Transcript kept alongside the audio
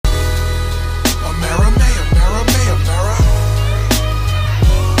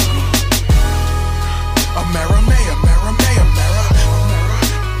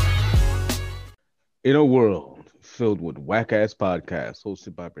In a world filled with whack-ass podcasts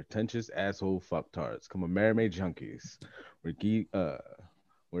hosted by pretentious asshole fucktards, come Amerime Junkies, where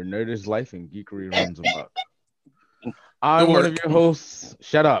where nerd is life and geekery runs amok. Good I'm one of work. your hosts.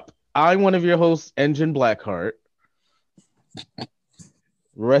 Shut up. I'm one of your hosts, Engine Blackheart.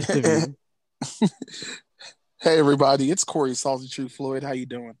 Rest of you. Hey everybody, it's Corey Salty True Floyd. How you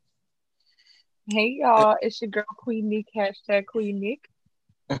doing? Hey y'all, it's your girl Queen Nick, hashtag Queen Nick.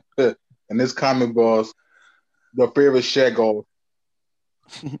 And this comic boss, the favorite Shaggle.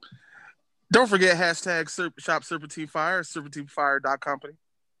 Don't forget hashtag shop Serpentine Fire, serpentinefire.company.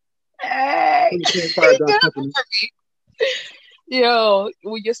 Hey, Company. yo,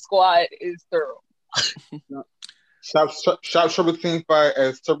 well, your squad is thorough. Shop Serpentine Fire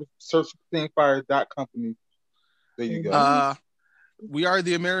at serpentinefire.company. There you go. We are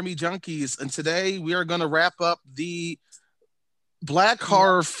the Amerime Junkies, and today we are going to wrap up the Black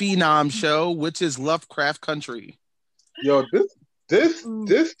Horror Phenom show, which is Lovecraft Country. Yo, this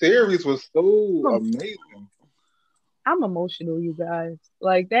series was so amazing. I'm emotional, you guys.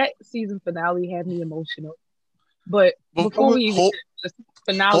 Like that season finale had me emotional. But before we even get to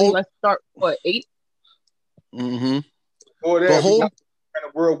the finale, let's start 8? Mm-hmm. Oh, that we got kind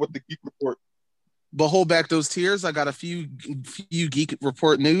of world with the Geek Report. But hold back those tears. I got a few Geek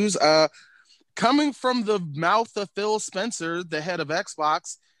Report news. Coming from the mouth of Phil Spencer, the head of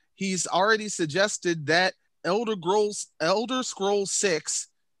Xbox, he's already suggested that Elder Scrolls 6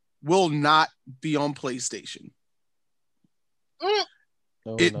 will not be on PlayStation.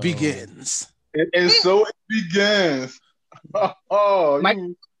 It begins. It begins. Mike's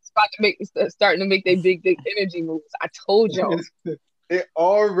starting to make their big energy moves. I told y'all. It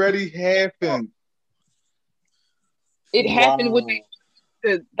already happened. It happened when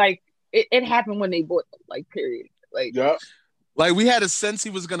it happened when they bought them, like, period. Like, yep. Like, we had a sense he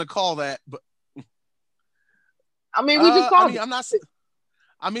was gonna call that, but I mean, we just called it. I'm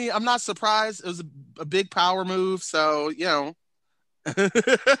not surprised. It was a big power move, so you know.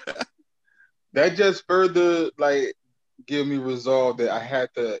 That just further give me resolve that I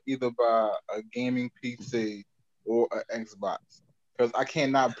had to either buy a gaming PC or an Xbox because I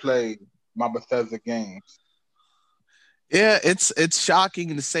cannot play my Bethesda games. Yeah, it's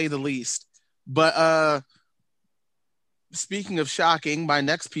shocking to say the least. But speaking of shocking, my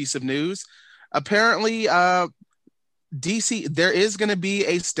next piece of news, apparently DC, there is going to be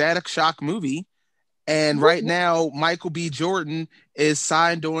a Static Shock movie, and right now Michael B. Jordan is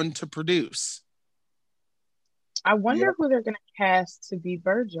signed on to produce. I wonder who they're going to cast to be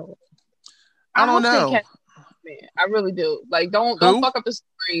Virgil. I don't know. Man, I really do. Like, don't fuck up the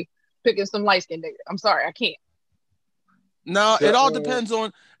story picking some light skinned nigga. I'm sorry, I can't. No, it all depends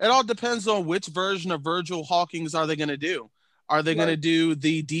on which version of Virgil Hawkins are they going to do. Are they going to do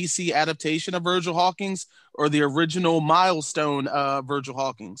the DC adaptation of Virgil Hawkins or the original Milestone Virgil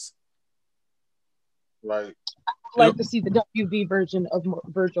Hawkins? Right. I'd like to see the WB version of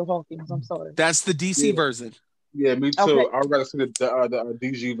Virgil Hawkins. I'm sorry. That's the DC version. Yeah, me too. Okay. I'd rather see the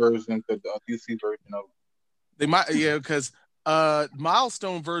DG version, the DC version of it. They might, because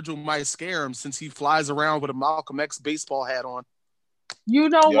Milestone Virgil might scare him since he flies around with a Malcolm X baseball hat on. You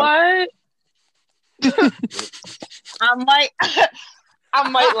know what? I might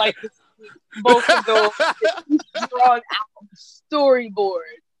like to see both of those drawn out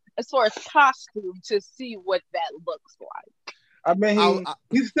storyboard as far as costume to see what that looks like. I mean,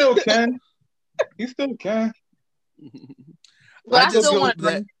 he still can. He still can. But I still want to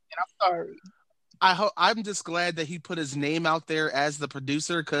bring it. I'm sorry. I'm just glad that he put his name out there as the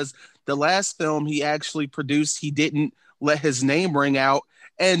producer, because the last film he actually produced, he didn't let his name ring out.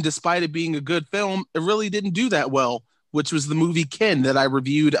 And despite it being a good film, it really didn't do that well, which was the movie Ken that I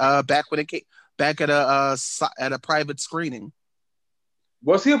reviewed back when it came back at a private screening.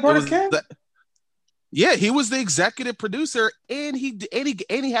 Was he a part of Ken? Yeah, he was the executive producer, and he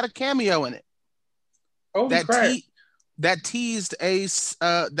had a cameo in it. Oh, that teased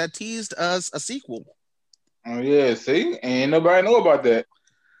us a sequel. Oh yeah, see, ain't nobody know about that.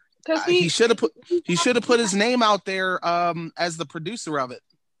 Because he should have put his name out there as the producer of it.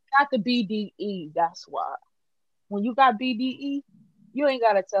 Got the BDE, that's why. When you got BDE, you ain't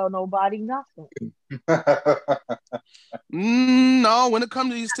gotta tell nobody nothing. No, when it comes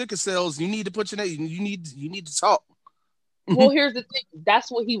to these ticket sales, you need to put your name. You need to talk. Well, here's the thing. That's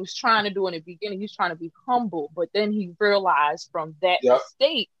what he was trying to do in the beginning. He was trying to be humble, but then he realized from that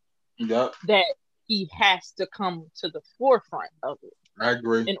mistake that he has to come to the forefront of it. I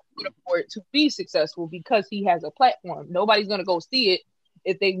agree. In order for it to be successful, because he has a platform. Nobody's going to go see it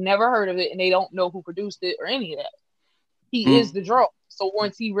if they've never heard of it and they don't know who produced it or any of that. He is the draw. So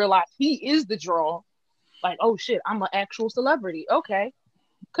once he realized he is the draw, like, oh shit, I'm an actual celebrity. Okay.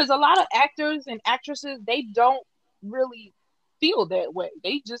 Because a lot of actors and actresses, they don't really feel that way.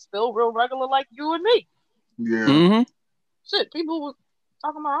 They just feel real regular like you and me. Yeah. Mm-hmm. Shit, people were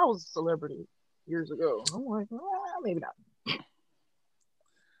talking about I was a celebrity years ago. I'm like, maybe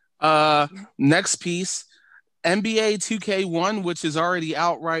not. Next piece, NBA 2K1, which is already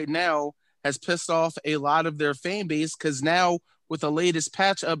out right now, has pissed off a lot of their fan base because now with the latest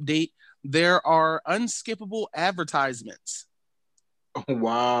patch update, there are unskippable advertisements. Oh,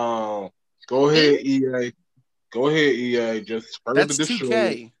 wow. Go ahead, EA. Go ahead, EA. Just further That's the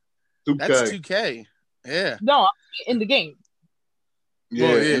 2K. show. 2K. That's 2K. Yeah. No, in the game. Yeah,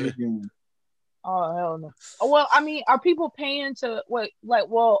 well, yeah. in the game. Oh hell no. Well, I mean, are people paying to what? Like,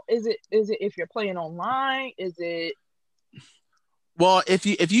 well, is it if you're playing online? Is it? Well,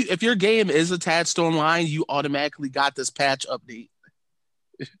 if your game is attached online, you automatically got this patch update.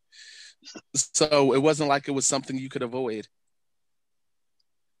 So it wasn't like it was something you could avoid.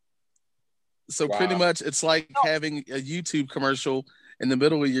 So pretty much it's like having a YouTube commercial in the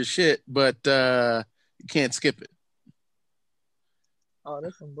middle of your shit, but you can't skip it. Oh,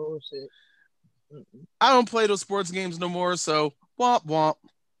 that's some bullshit. I don't play those sports games no more, so womp womp.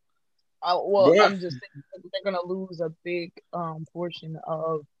 I'm just thinking they're gonna lose a big portion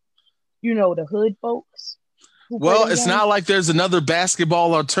of, the hood folks. Well, it's not like there's another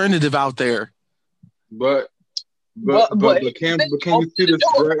basketball alternative out there. But can you see the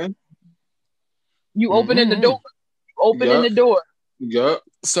spreading? You opening the door. Opening the door. Yep.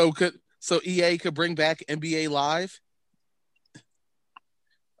 So EA could bring back NBA Live?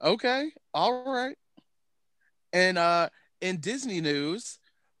 Okay. All right. And in Disney news,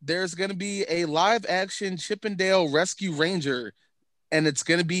 there's going to be a live action Chippendale Rescue Ranger, and it's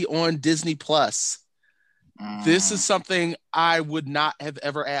going to be on Disney Plus. This is something I would not have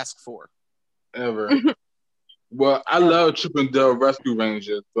ever asked for. Ever. Well, I love Chippendale Rescue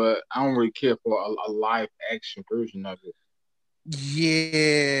Rangers, but I don't really care for a live action version of it.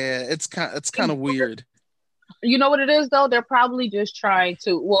 Yeah, it's kind of weird. You know what it is though? They're probably just trying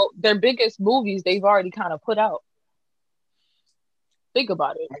to. Well, their biggest movies they've already kind of put out. Think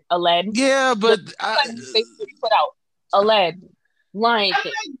about it, Aladdin. Yeah, but they put out Aladdin, Lion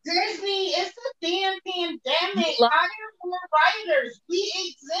King. Disney, it's a damn pandemic. Hire more writers. We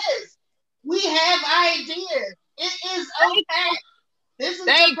exist. We have ideas. It is okay. This is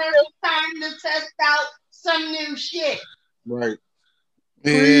the perfect time to test out some new shit. Right.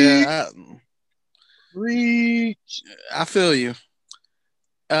 Yeah. Reach. I feel you.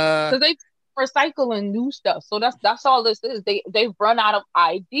 Because they recycling new stuff, so that's all this is. They've run out of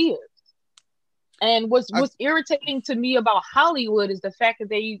ideas. And what's irritating to me about Hollywood is the fact that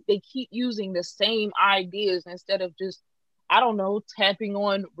they keep using the same ideas instead of just, I don't know, tapping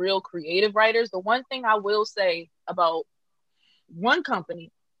on real creative writers. The one thing I will say about one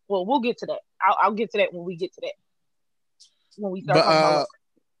company, well, we'll get to that. I'll get to that when we get to that. When we start talking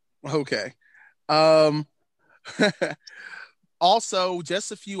about okay. Also,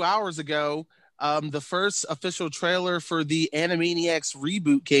 just a few hours ago, the first official trailer for the Animaniacs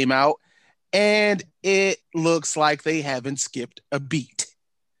reboot came out, and it looks like they haven't skipped a beat.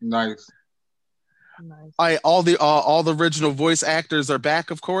 Nice. All the original voice actors are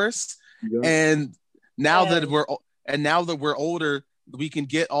back, of course, and now that we're older, we can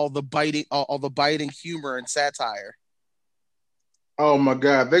get all the biting humor and satire. Oh my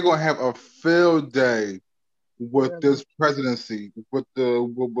God, they're gonna have a field day with this presidency, with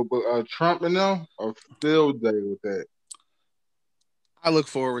Trump and them. A field day with that. I look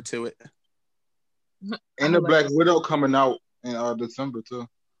forward to it. And the Black Widow coming out in December too.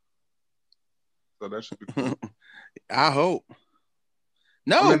 So that should be cool. I hope.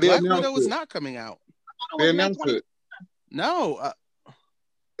 No, Black Widow is not coming out. They announced it. No.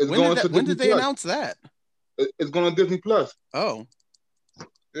 When did they announce that? It's going to Disney Plus. Oh.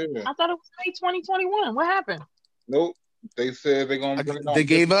 Yeah. I thought it was May 2021. What happened? Nope. They said they're going to bring it on. They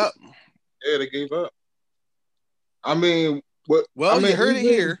gave up? Yeah, they gave up. I mean, you heard it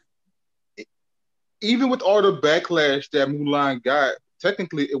here. Even with all the backlash that Mulan got,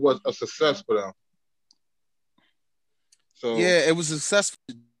 technically it was a success for them. So yeah, it was successful.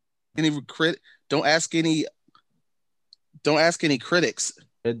 Don't ask any critics.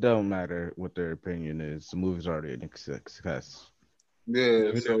 It don't matter what their opinion is. The movie's already a success.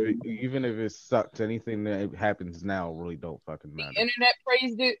 Yeah. Even if it sucks, anything that happens now really don't fucking matter. The internet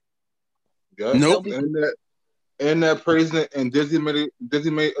praised it. Yeah. Nope. Internet praised it, and Disney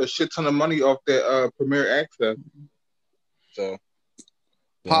made a shit ton of money off that premiere access. So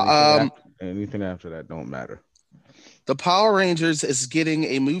anything after that don't matter. The Power Rangers is getting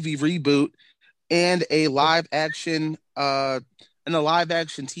a movie reboot, and a live action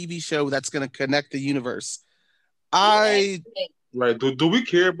TV show that's going to connect the universe. Right. Do we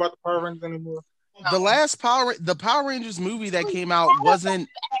care about the Power Rangers anymore? The Power Rangers movie that came out wasn't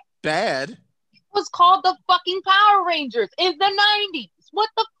bad. It was called the fucking Power Rangers in the 90s. What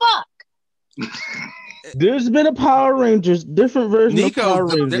the fuck? There's been a Power Rangers, different version of Power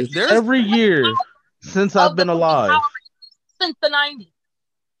Rangers every year since I've been alive. Since the 90s.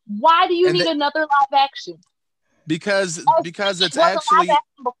 Why do you need another live action? Because it's actually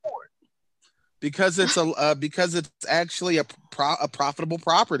because it's actually a profitable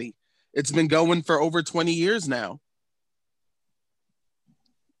property. It's been going for over 20 years now.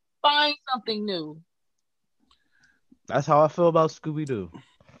 Find something new. That's how I feel about Scooby-Doo.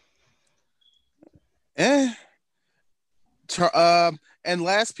 And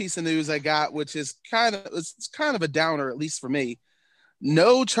last piece of news I got, which is kind of a downer, at least for me.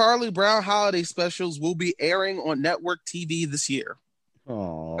 No Charlie Brown holiday specials will be airing on network TV this year.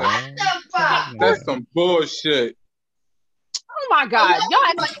 Oh, that's some bullshit. Oh my God, y'all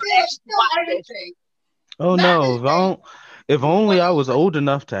actually. Oh no! If only I was old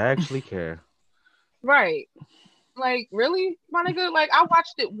enough to actually care. Right? Like, really, my nigga? Like, I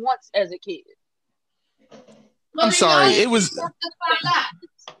watched it once as a kid. I'm sorry, it was.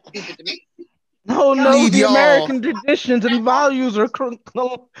 Oh no, the American traditions and values are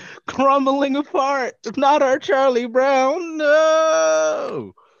crumbling apart. Not our Charlie Brown.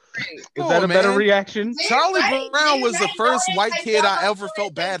 No. Is that a better reaction? Charlie Brown was the first white kid I ever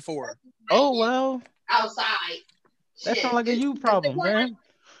felt bad for. Oh well. Outside. That sounds like a you problem, man.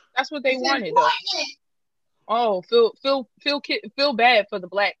 That's what they wanted, though. Oh, feel bad for the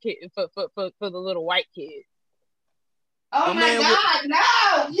black kid, for the little white kid. Oh my God,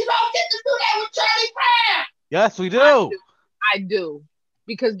 no! You don't get to do that with Charlie Brown. Yes, we do. I do.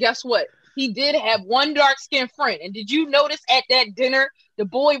 Because guess what? He did have one dark-skinned friend. And did you notice at that dinner, the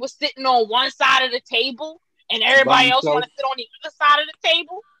boy was sitting on one side of the table and everybody else wanted to sit on the other side of the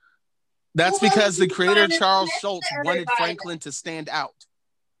table? That's because the creator, Charles Schultz, wanted Franklin to stand out.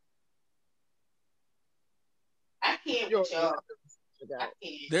 I can't with y'all.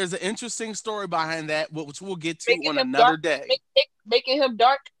 There's an interesting story behind that, which we'll get to on another day. Making him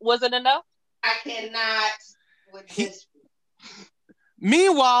dark wasn't enough? I cannot with this.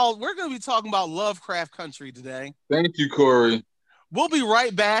 Meanwhile, we're going to be talking about Lovecraft Country today. Thank you, Corey. We'll be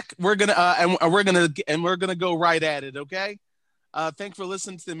right back. We're gonna go right at it. Okay. Thanks for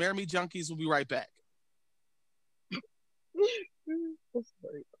listening to the Amerime Junkies. We'll be right back.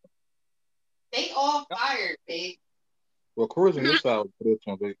 They all fired, big. Well, Corey's on your side for this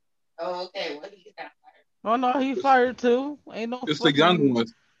one, big. Oh, okay. Well, he got fired. Oh no, he fired too. Ain't no. It's the young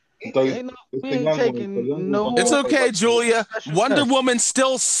ones. It's okay, Julia. Wonder Woman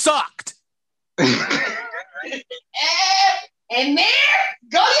still sucked. And there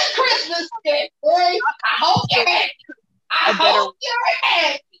go your Christmas gift, boy. I hope you're happy. I hope you're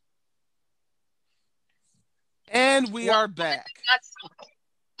happy. And we are back.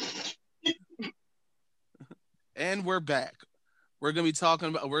 And we're back. We're gonna be talking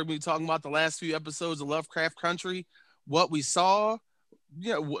about the last few episodes of Lovecraft Country, what we saw,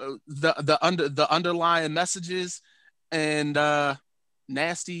 the underlying messages, and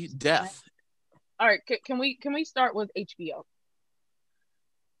nasty death. All right, can we start with HBO?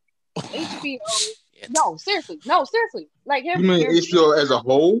 HBO. No, seriously. Like, you mean HBO as a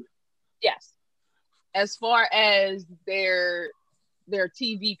whole? Yes. As far as their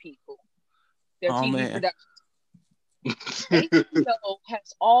TV people, their TV productions. HBO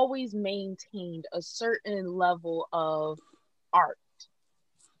has always maintained a certain level of art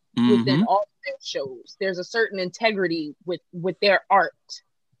within all of their shows. There's a certain integrity with their art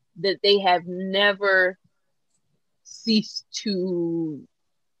that they have never ceased to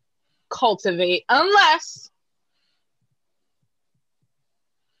cultivate unless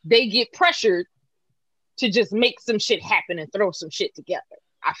they get pressured to just make some shit happen and throw some shit together.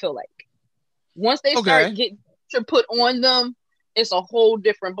 I feel like once they start getting to put on them, it's a whole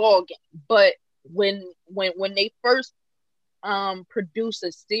different ball game. But when they first produce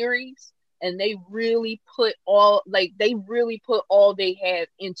a series and they really put all they have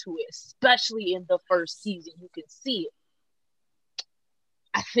into it, especially in the first season, you can see it.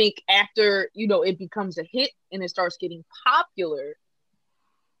 I think after, it becomes a hit and it starts getting popular,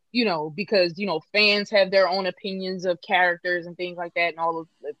 because, fans have their own opinions of characters and things like that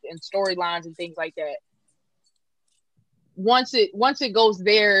and storylines and things like that. Once it goes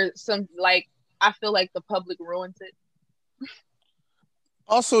there, I feel like the public ruins it.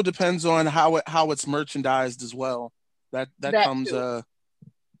 Also depends on how it's merchandised as well. That comes too.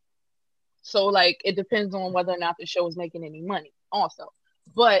 So like it depends on whether or not the show is making any money also.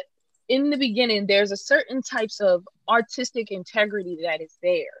 But in the beginning, there's a certain types of artistic integrity that is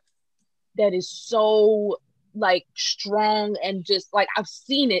there that is so like strong, and just like I've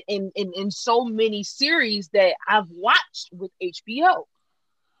seen it in so many series that I've watched with HBO.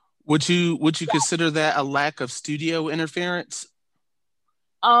 Would you consider that a lack of studio interference?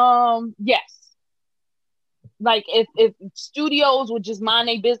 Yes. Like if studios would just mind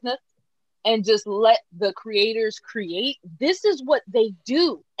their business and just let the creators create, this is what they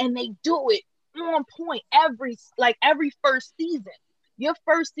do, and they do it on point every first season. Your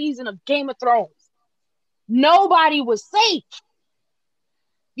first season of Game of Thrones, nobody was safe.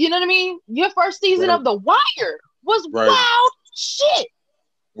 You know what I mean? Your first season of The Wire was wild shit.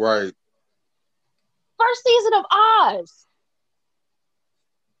 Right. First season of Oz.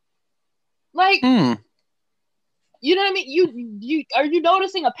 Like, you know what I mean? You are you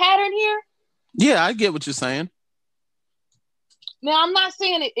noticing a pattern here? Yeah, I get what you're saying. Now, I'm not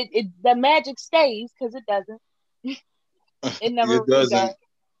saying it the magic stays, because it doesn't. It never it doesn't.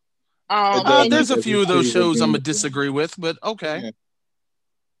 Does. There's a few of those shows I'm gonna disagree with, but okay. Yeah.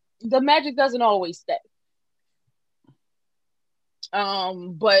 The magic doesn't always stay.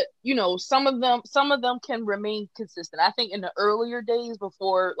 But you know, some of them can remain consistent. I think in the earlier days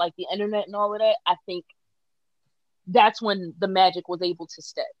before like the internet and all of that, I think that's when the magic was able to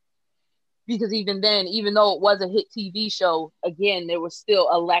stay. Because even then, even though it was a hit TV show, again, there was still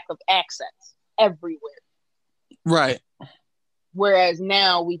a lack of access everywhere. Right. Whereas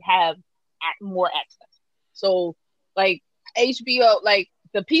now we have more access. So like HBO, like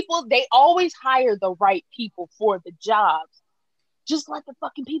the people, they always hire the right people for the jobs. Just let the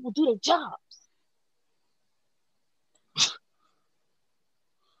fucking people do their jobs.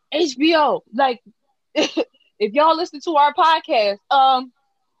 HBO, like, if y'all listen to our podcast,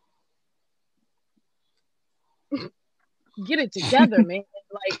 get it together, man.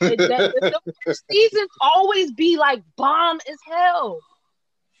 Like, the first seasons always be like bomb as hell,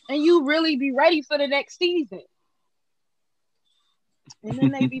 and you really be ready for the next season, and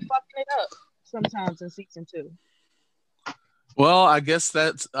then they be fucking it up sometimes in season 2. Well, I guess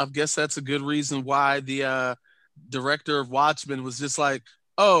that's a good reason why the director of Watchmen was just like,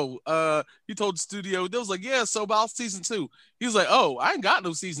 oh, he told the studio, they was like, yeah, so about season 2. He was like, oh, I ain't got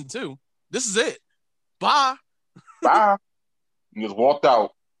no season 2. This is it. Bye. Bye. And just walked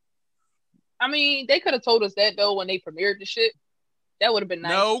out. I mean, they could have told us that though when they premiered the shit. That would have been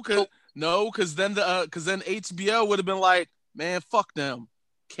nice. No, because then HBO would have been like, man, fuck them,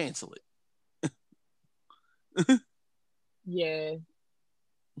 cancel it. Yeah,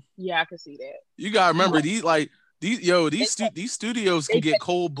 I can see that. You gotta remember these studios can get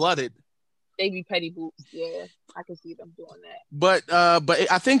cold blooded. They be petty boots. Yeah, I can see them doing that. But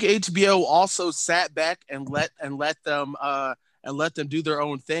I think HBO also sat back and let them do their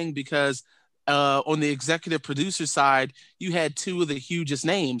own thing, because on the executive producer side, you had two of the hugest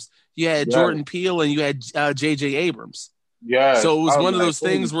names. You had Jordan Peele and you had J.J. Abrams. Yeah. So it was one of those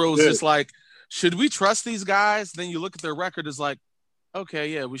things where it was just like, should we trust these guys? Then you look at their record, it's like, okay,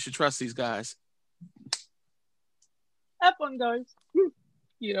 yeah, we should trust these guys. Have fun, guys.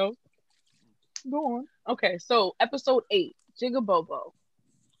 You know. Go on. Okay, so episode 8, Jigabobo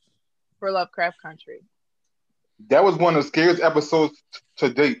for Lovecraft Country. That was one of the scariest episodes to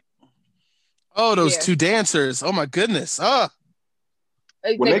date. Oh, those two dancers. Oh my goodness. When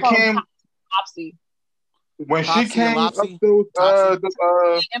they came Popsy. When Popsy she came up those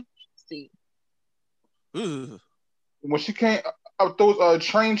when she came up those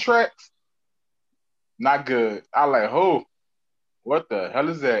train tracks, not good. I like, oh, what the hell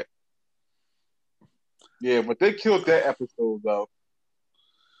is that? Yeah, but they killed that episode though.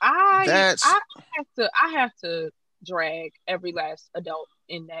 I have to drag every last adult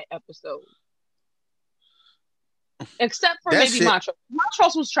in that episode. Except for maybe Montrose.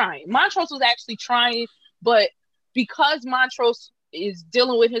 Montrose was trying. Montrose was actually trying, but because Montrose is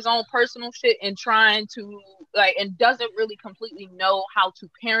dealing with his own personal shit and trying to and doesn't really completely know how to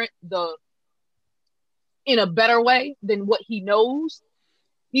parent in a better way than what he knows,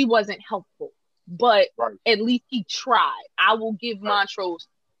 he wasn't helpful. But at least he tried. I will give Montrose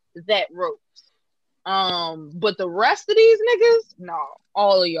that rose. But the rest of these niggas, no,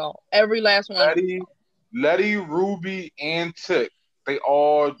 all of y'all, every last one. Letty, Ruby, and Tick, they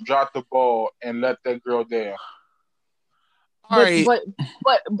all dropped the ball and let that girl down. But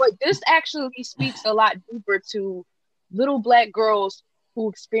this actually speaks a lot deeper to little black girls who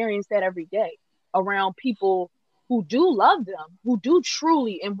experience that every day around people who do love them, who do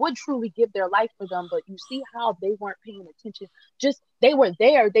truly and would truly give their life for them, but you see how they weren't paying attention. Just they were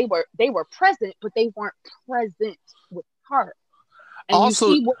there, they were present, but they weren't present with her. And also,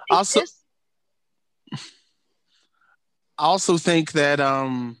 you see what I also think that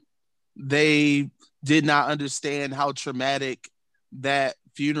they did not understand how traumatic that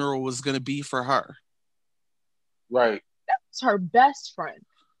funeral was going to be for her. Right. That's her best friend.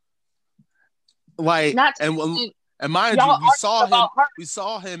 Like, and mind you, we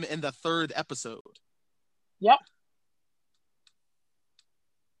saw him in the 3rd episode. Yep.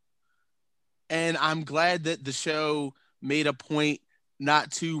 And I'm glad that the show made a point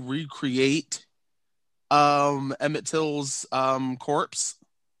not to recreate Emmett Till's corpse.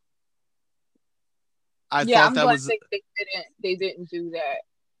 I'm glad they didn't do that.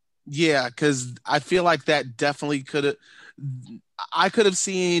 Yeah, because I feel like that definitely could have. I could have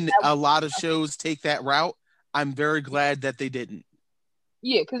seen a lot of shows take that route. I'm very glad that they didn't.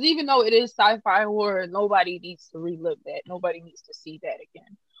 Yeah, because even though it is sci-fi horror, nobody needs to relive that. Nobody needs to see that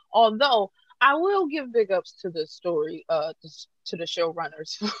again. Although I will give big ups to the story, to the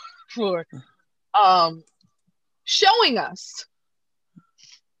showrunners for showing us,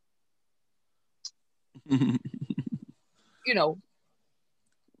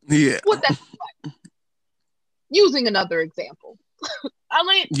 yeah, what that's like. Using another example, I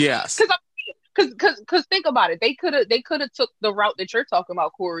mean, yes, because think about it, they could have took the route that you're talking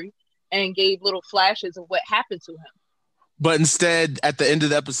about, Corey, and gave little flashes of what happened to him. But instead, at the end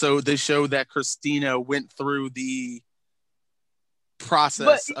of the episode, they show that Christina went through the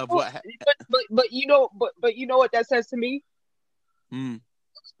process of what happened. But you know what that says to me?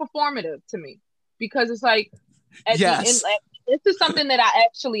 It's performative to me, because it's like at yes. the end, this is something that I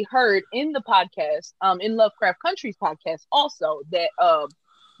actually heard in the podcast, in Lovecraft Country's podcast, also, that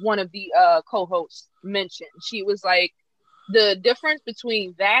one of the co-hosts mentioned. She was like, the difference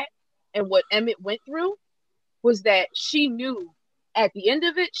between that and what Emmett went through was that she knew at the end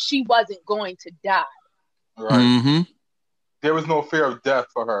of it, she wasn't going to die. Right. Mm-hmm. There was no fear of death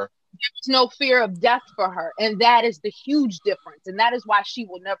for her. There was no fear of death for her. And that is the huge difference. And that is why she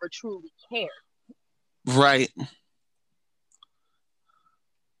will never truly care. Right.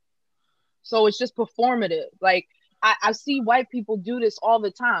 So it's just performative. Like, I see white people do this all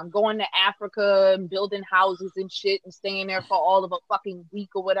the time, going to Africa and building houses and shit and staying there for all of a fucking week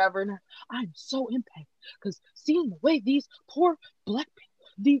or whatever. And I'm so impacted because seeing the way these poor black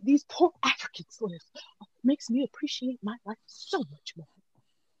people, these poor Africans live, makes me appreciate my life so much more.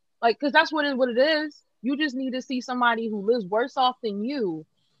 Like, because that's what it is. You just need to see somebody who lives worse off than you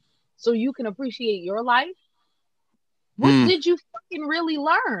so you can appreciate your life. What did you fucking really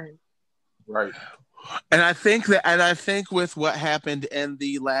learn? Right. And I think with what happened in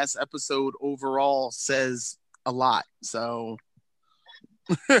the last episode overall says a lot. So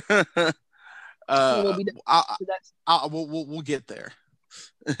we'll get there.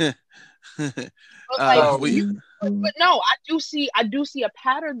 But no, I do see a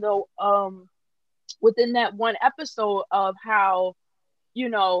pattern though, within that one episode of how,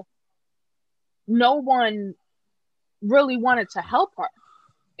 no one really wanted to help her.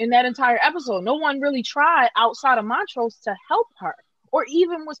 In that entire episode, no one really tried outside of Montrose to help her, or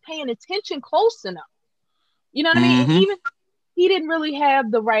even was paying attention close enough. You know what I mean? And even he didn't really have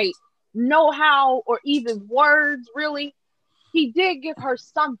the right know-how or even words, really. He did give her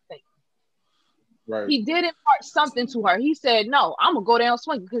something. Right. He did impart something to her. He said, no, I'm going to go down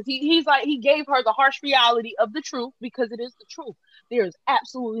swinging, because he gave her the harsh reality of the truth, because it is the truth. There is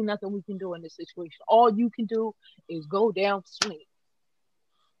absolutely nothing we can do in this situation. All you can do is go down swinging.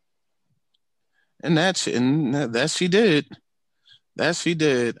 And that she did. That she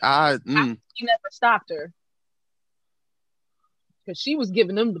did. He never stopped her, because she was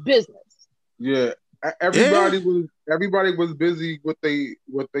giving them the business. Yeah, everybody was busy with they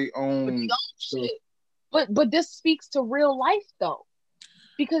own shit. But this speaks to real life though,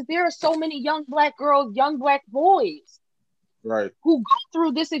 because there are so many young black girls, young black boys, right, who go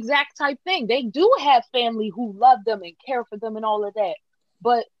through this exact type thing. They do have family who love them and care for them and all of that,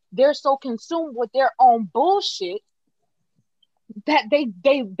 but they're so consumed with their own bullshit that they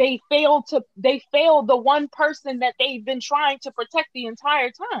fail the one person that they've been trying to protect the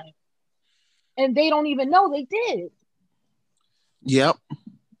entire time, and they don't even know they did. Yep.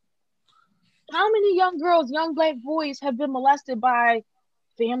 How many young girls, young black boys have been molested by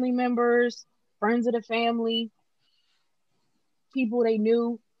family members, friends of the family, people they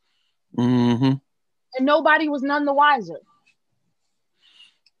knew, and nobody was none the wiser?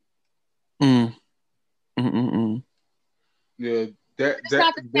 Yeah, It's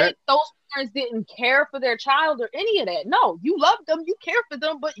not to say those parents didn't care for their child or any of that. No, you loved them, you care for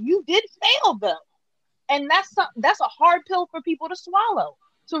them, but you did fail them, and that's a hard pill for people to swallow.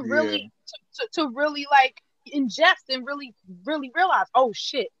 To really, to really like ingest and really realize, oh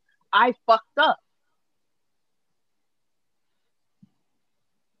shit, I fucked up.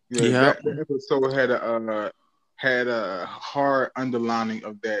 Yeah, that episode had a hard underlining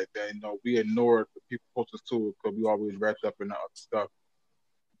of that we ignored the people closest to it because we always wrapped up in the other stuff.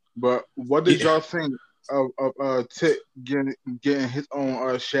 But what did y'all think of Tick getting his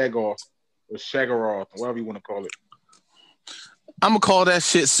own shag off or shagger off, whatever you want to call it? I'm gonna call that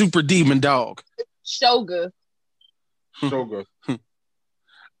shit Super Demon Dog. Shoga.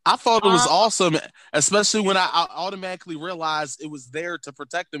 I thought it was awesome, especially when I automatically realized it was there to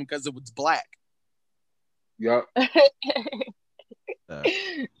protect him because it was black. Yep.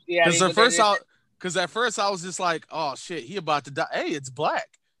 Because at first I was just like, oh shit, he about to die. Hey, it's black.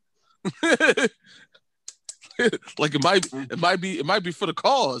 Like it might be for the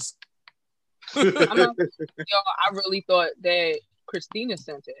cause. I really thought that Christina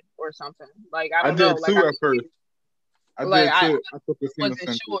sent it or something. Like I did too at first. I thought Christina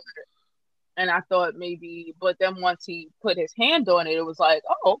wasn't sure, and I thought maybe, but then once he put his hand on it, it was like,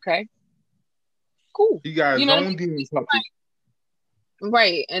 oh, okay, cool. He got his own demon puppy,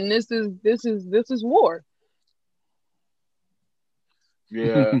 right? And this is war.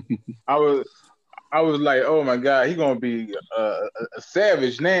 Yeah, I was like, oh my god, he gonna be a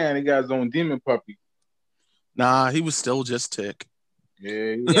savage now. And he got his own demon puppy. Nah, he was still just Tick.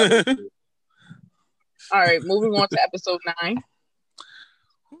 Yeah. All right, moving on to episode 9.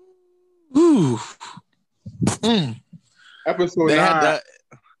 Ooh. Episode 9.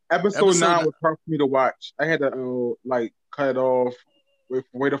 Episode 9 was hard for me to watch. I had to cut it off,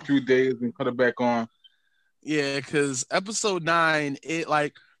 wait a few days, and cut it back on. Yeah, because episode 9,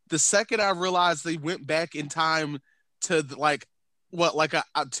 it the second I realized they went back in time to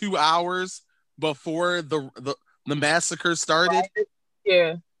 2 hours before the massacre started.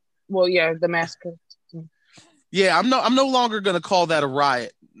 Yeah. Well, yeah, the massacre. Yeah, I'm no longer gonna call that a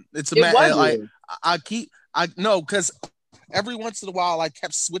riot. It's a because every once in a while I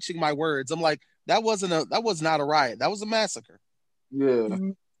kept switching my words. I'm like, that was not a riot. That was a massacre. Yeah,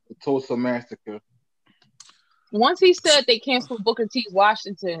 the Tulsa massacre. Once he said they canceled Booker T.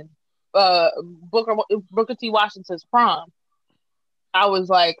 Washington's prom, I was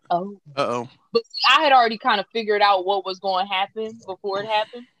like, oh. Uh-oh. But I had already kind of figured out what was going to happen before it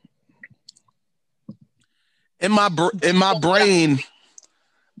happened. In my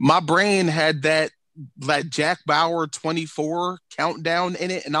brain had that Jack Bauer 24 countdown in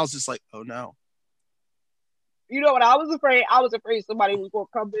it, and I was just like, oh no. You know what? I was afraid somebody was going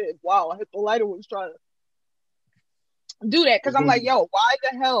to come in while Hippolyta was trying to do that, because I'm like, yo, why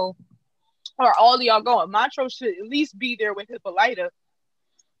the hell are all of y'all going? Montrose should at least be there with Hippolyta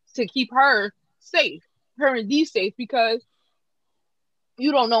to keep her safe, her and Dee safe, because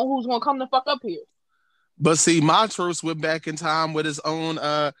you don't know who's going to come the fuck up here. But see, Montrose went back in time with his own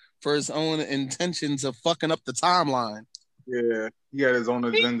for his own intentions of fucking up the timeline. Yeah, he had his own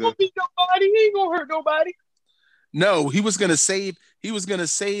agenda. He ain't gonna beat nobody. He ain't gonna hurt nobody. No, he was gonna save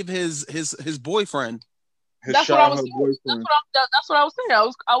his boyfriend. That's what I was saying. That's what I was saying.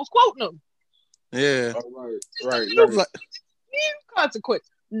 I was quoting him. Yeah. Oh, right. Consequence.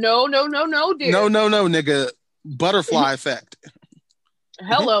 No, dear. No, nigga. Butterfly effect.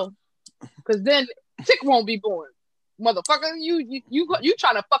 Hello. Because then Tick won't be born. Motherfucker, you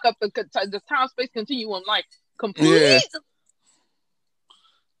trying to fuck up the time-space continuum like completely. Yeah.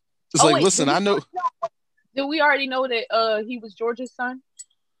 It's listen, I know. Did we already know that he was George's son?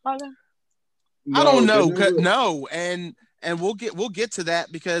 Father? No, I don't know. No, and we'll get to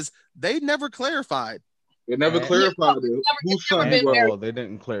that because they never clarified. They never clarified it. Whose son? Well, they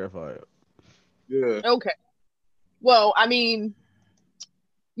didn't clarify it. Yeah. Okay. Well, I mean,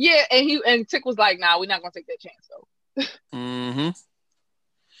 yeah, and Tick was like, "Nah, we're not gonna take that chance, though."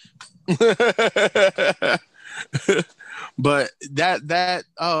 But that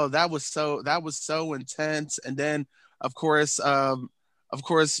was so intense. And then of course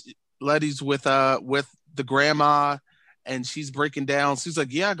Letty's with the grandma, and she's breaking down. She's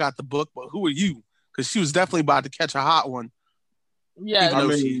like, "Yeah, I got the book, but who are you?" Because she was definitely about to catch a hot one. Yeah,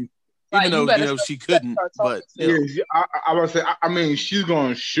 even though she couldn't. But yeah, I would say, I mean, she's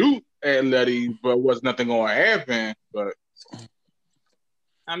gonna shoot at Letty, but was nothing gonna happen. But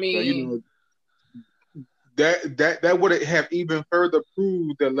I mean, that would have even further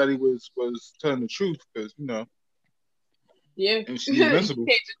proved that Letty was telling the truth, because yeah, and she's invincible. You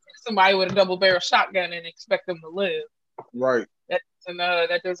can't just hit somebody with a double barrel shotgun and expect them to live. Right. That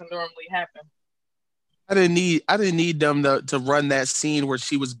doesn't normally happen. I didn't need them to run that scene where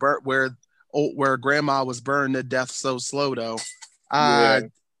she was burnt, where grandma was burned to death so slow though. Yeah.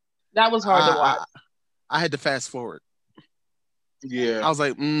 That was hard to watch. I had to fast forward. Yeah. I was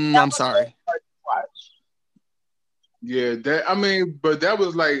like, I'm sorry. Yeah, but that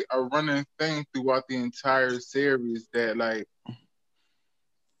was like a running thing throughout the entire series that like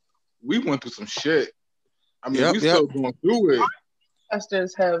we went through some shit. I mean, we still going through it.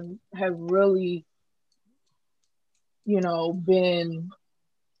 Ancestors have really, been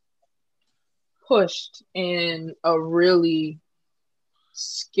pushed in a really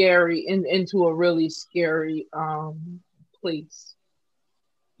scary into a really scary place,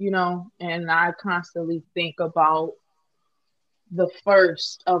 and I constantly think about the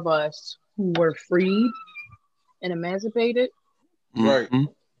first of us who were freed and emancipated, right?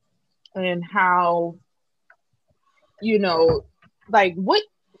 And how, like what,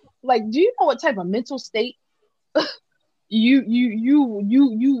 like, do you know what type of mental state you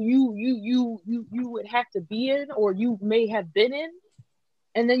would have to be in, or you may have been in,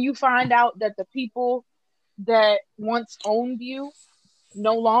 and then you find out that the people that once owned you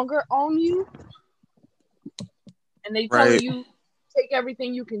no longer own you, and they tell you take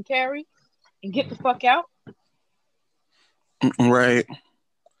everything you can carry and get the fuck out. Right.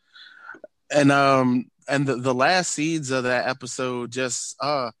 And the last scenes of that episode, just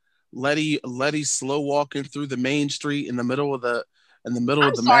Letty slow walking through the main street in the middle of the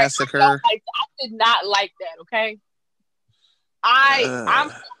massacre. I did not like that. Okay, I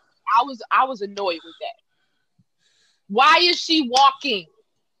was annoyed with that. Why is she walking?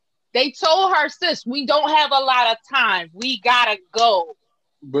 They told her, sis, we don't have a lot of time. We gotta go.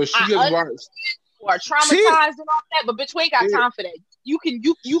 But she just watched. Or traumatized and all that, but bitch, we ain't got time for that. You can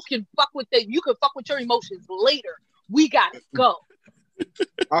fuck with that. You can fuck with your emotions later. We gotta go.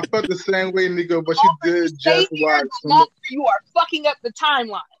 I felt the same way, nigga, but she did just watch. You are fucking up the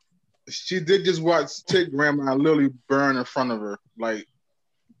timeline. She did just watch Chick Grandma literally burn in front of her. Like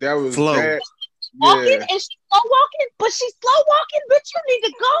that was slow. Walking and she's slow walking, but she's slow walking. Bitch, you need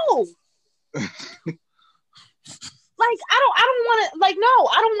to go. Like I don't want to. Like no,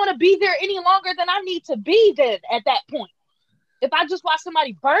 I don't want to be there any longer than I need to be. Then at that point, if I just watch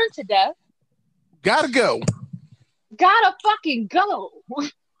somebody burn to death, gotta go. Gotta fucking go.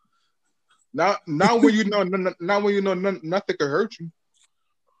 Now when you know nothing can hurt you.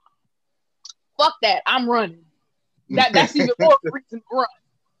 Fuck that. I'm running. That's even more reason to run.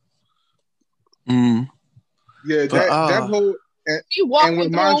 Yeah, that whole and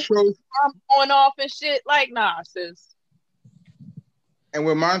when Montrose going off and shit, like nah, sis. And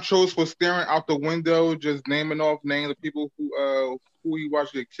when Montrose was staring out the window, just naming off names of people who he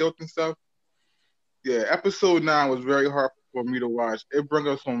watched get killed and stuff. Yeah, episode 9 was very hard for me to watch. It brought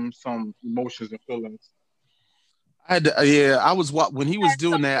us some emotions and feelings. I was when he was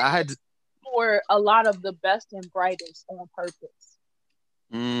doing that. I had to for a lot of the best and brightest on purpose.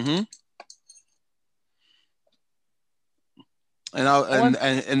 Mm-hmm.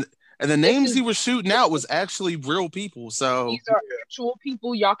 And the names he was shooting out was actually real people. So these are actual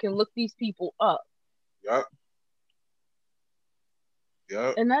people. Y'all can look these people up. Yep.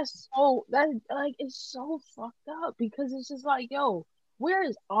 Yep. And it's so fucked up because it's just like, yo, where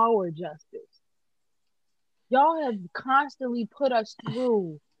is our justice? Y'all have constantly put us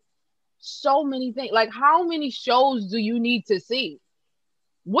through so many things. Like, how many shows do you need to see?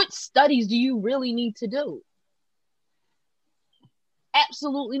 What studies do you really need to do?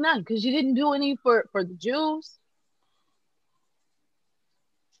 Absolutely none, because you didn't do any for the Jews.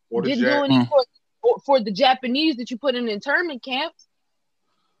 You didn't do any for the Japanese that you put in internment camps.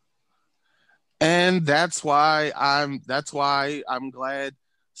 And that's why I'm glad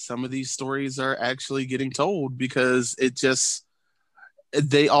some of these stories are actually getting told, because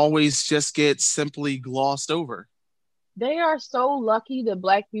they always just get simply glossed over. They are so lucky that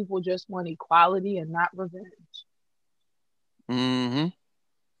Black people just want equality and not revenge. Mm-hmm.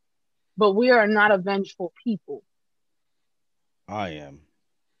 But we are not a vengeful people. I am.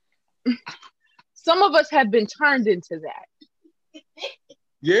 Some of us have been turned into that.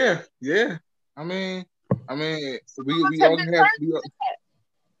 Yeah. I mean, we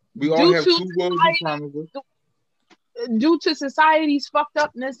all have two worlds in front of us. Due to society's fucked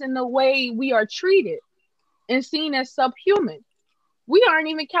upness and the way we are treated and seen as subhuman, we aren't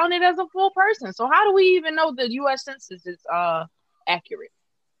even counted as a full person. So how do we even know the U.S. Census is accurate?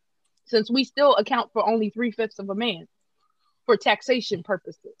 Since we still account for only 3/5 of a man for taxation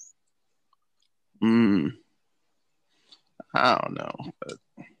purposes. I don't know. But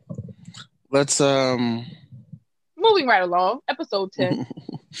let's moving right along. Episode 10.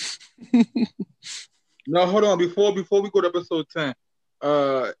 No, hold on. Before we go to episode 10,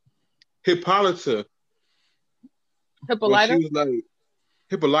 Hippolyta. Hippolyta? When she was like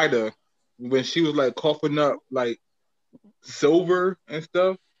Hippolyta, when she was like coughing up like silver and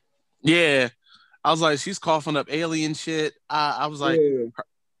stuff. Yeah. I was like, she's coughing up alien shit. I was like,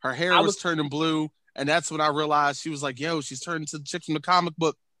 her hair was turning blue, and that's when I realized she was like, yo, she's turning to the chick from the comic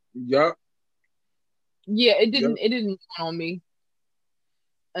book. Yep. Yeah, it didn't dawn on me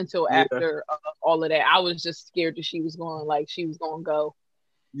until after all of that. I was just scared that she was going to go.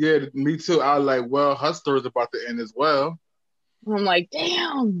 Yeah, me too. I was like, well, her story's about to end as well. I'm like,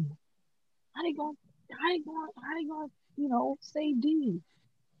 damn. How they gonna say D?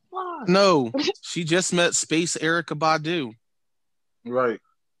 Fuck. No, she just met Space Erykah Badu. Right.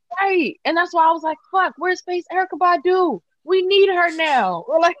 Right. And that's why I was like, fuck, where's Space Erykah Badu? We need her now.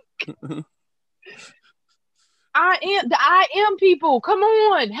 We're like I am people. Come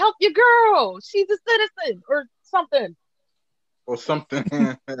on, help your girl. She's a citizen or something.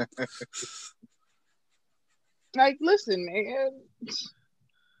 Like, listen, man.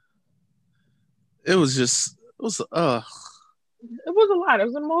 It was a lot. It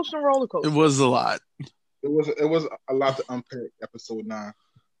was an emotional roller coaster. It was a lot. It was a lot to unpack. Episode 9.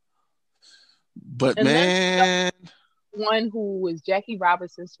 But and man, one who was Jackie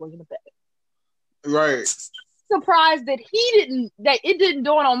Robinson swinging the bat. Right. Surprised that it didn't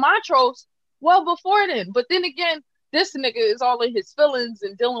dawn on Montrose well before then. But then again, this nigga is all in his feelings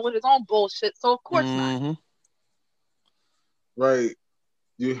and dealing with his own bullshit. So of course not. Right.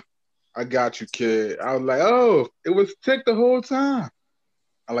 I got you, kid. I was like, oh, it was Tick the whole time.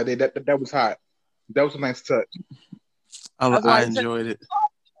 I like that was hot. That was a nice touch. I enjoyed it.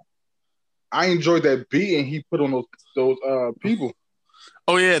 I enjoyed that beating he put on those people.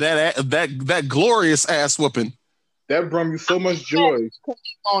 Oh yeah, that glorious ass whooping. That brought me so much joy.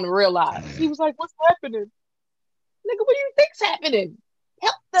 On realize he was like, "What's happening, nigga? What do you think's happening?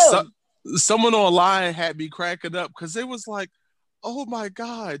 Help them." Someone online had me cracking up because it was like, "Oh my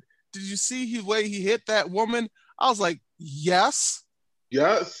god, did you see the way he hit that woman?" I was like, "Yes,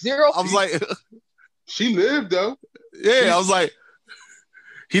 Zero." I was like, "She lived though." Yeah, I was like,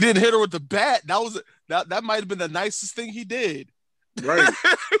 he didn't hit her with the bat. That might have been the nicest thing he did. Right.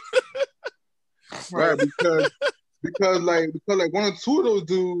 Right, because one or two of those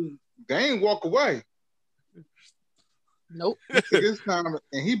dudes, they ain't walk away. Nope. This time,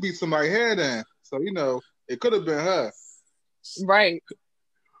 and he beat somebody's head in. So, it could have been her. Right.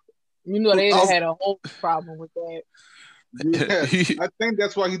 They had a whole problem with that. Yeah, I think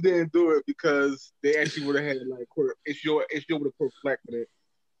that's why he didn't do it, because they actually would have had issue would have reflected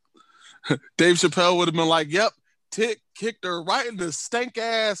it. Dave Chappelle would have been like, "Yep, Tick kicked her right in the stank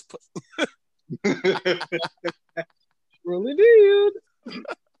ass." Really did.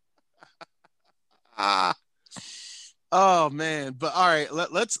 Oh man, but all right,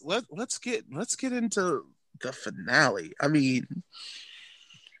 let's get into the finale. I mean,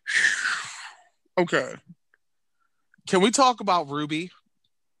 okay. Can we talk about Ruby?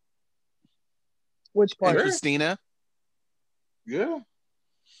 Which part? And Christina? Yeah.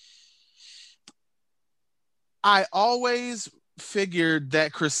 I always figured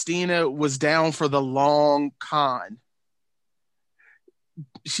that Christina was down for the long con.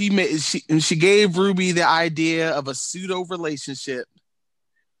 She gave Ruby the idea of a pseudo relationship,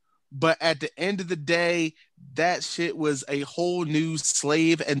 but at the end of the day, that shit was a whole new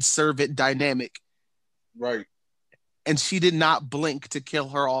slave and servant dynamic. Right. And she did not blink to kill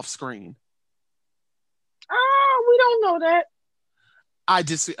her off screen. We don't know that. I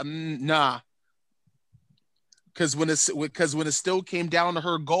just nah. Because when it still came down to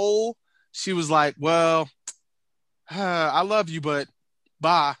her goal, she was like, "Well, I love you, but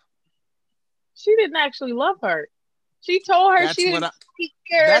bye." She didn't actually love her. She told her she didn't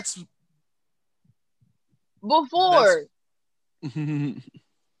care. That's before.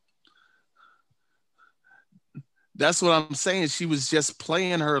 That's what I'm saying. She was just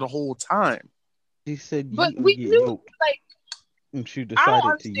playing her the whole time. She said, "But we knew, and she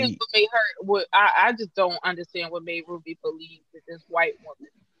decided to eat." What made her? I just don't understand what made Ruby believe that this white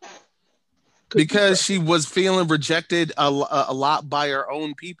woman. Because she was feeling rejected a lot by her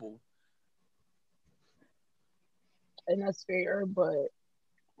own people. And that's fair, but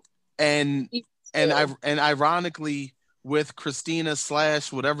and ironically, with Christina /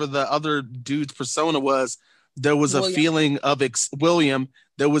 whatever the other dude's persona was, there was a feeling of William.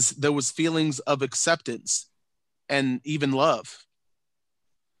 There was feelings of acceptance and even love,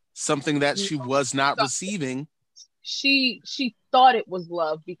 something that she was not receiving she thought it was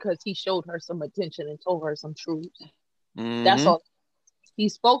love because he showed her some attention and told her some truths. Mm-hmm. That's all. He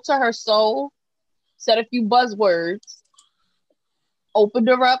spoke to her soul, said a few buzzwords, opened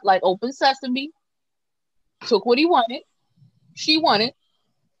her up like open sesame, took what he wanted, she wanted,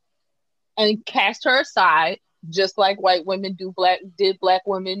 and cast her aside, just like white women did black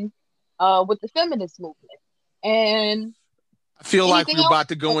women with the feminist movement. And I feel like we're about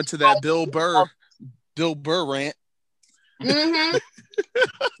to go into that Bill Burr rant. Mm-hmm.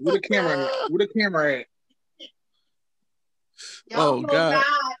 Where the camera at? Y'all God.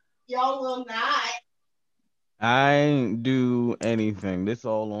 Y'all will not. I ain't do anything. This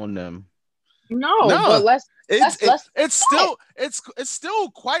all on them. No, but it's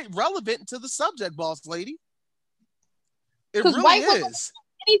still quite relevant to the subject, boss lady. It really is.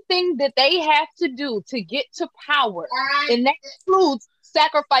 Anything that they have to do to get to power, and that includes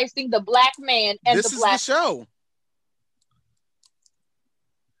sacrificing the black man and this the black. This is the show.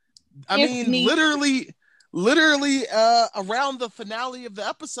 I mean, literally, around the finale of the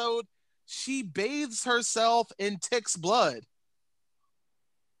episode, she bathes herself in Tick's blood,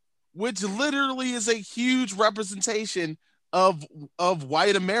 which literally is a huge representation of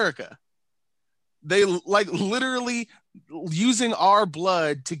white America. They like literally using our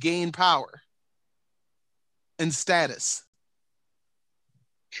blood to gain power and status.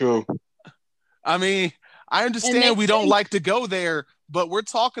 True. I mean, I understand we don't like to go there, but we're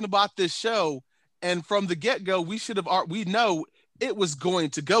talking about this show, and from the get-go, we know it was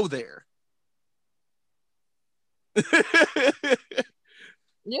going to go there.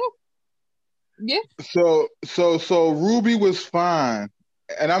 Yeah. So Ruby was fine,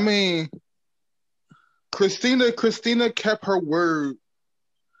 and I mean, Christina kept her word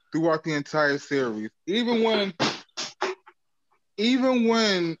throughout the entire series, even when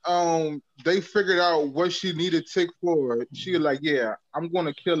they figured out what she needed Tick for. She was like, "Yeah, I'm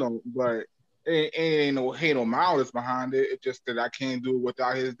gonna kill him, but it ain't no hate or malice behind it. It's just that I can't do it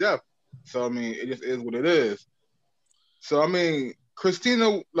without his death. So I mean, it just is what it is." So I mean,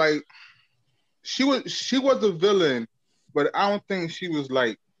 Christina, like, she was a villain, but I don't think she was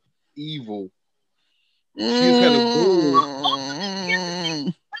like evil. She's had a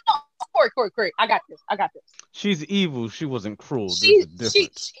goal. Corey, I got this. She's evil. She wasn't cruel. Here's the thing.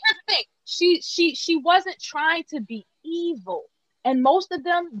 She wasn't trying to be evil, and most of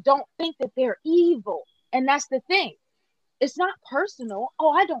them don't think that they're evil, and that's the thing. It's not personal.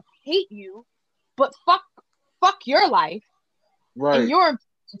 Oh, I don't hate you, but fuck your life, right? And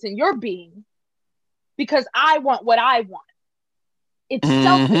your being, because I want what I want. It's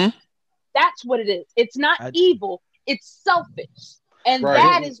selfish. That's what it is. It's not evil. It's selfish, and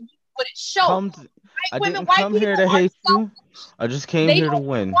that is what it shows. I didn't come here to hate you. I just came here to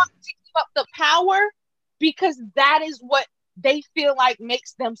win. They want to give up the power because that is what they feel like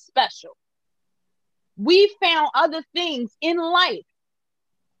makes them special. We found other things in life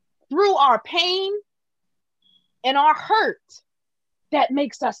through our pain and our hurt that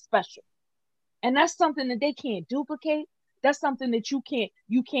makes us special. And that's something that they can't duplicate. That's something that you can't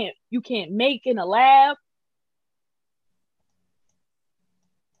make in a lab.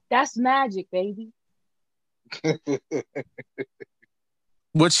 That's magic, baby.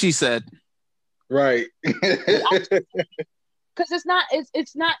 What she said. Right. Because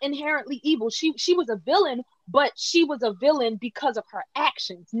it's not inherently evil. She was a villain, but she was a villain because of her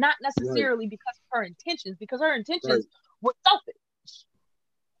actions, not necessarily because of her intentions, because her intentions were selfish.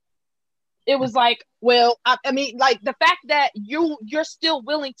 It was like, well, I mean, like the fact that you're still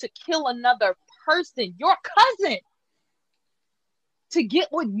willing to kill another person, your cousin, to get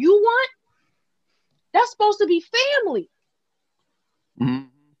what you want, that's supposed to be family. Mm-hmm.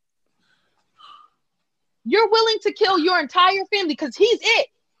 You're willing to kill your entire family because he's it.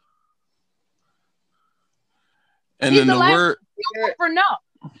 And he's then the word for no.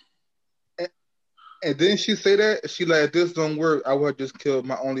 And didn't she say that? She like, this don't work, I would just kill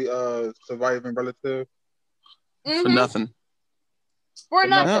my only surviving relative. For nothing. For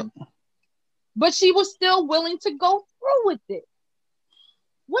nothing. But she was still willing to go through with it.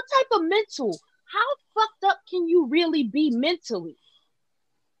 What type of mental? How fucked up can you really be mentally?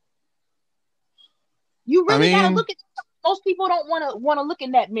 You really gotta look at. Most people don't want to look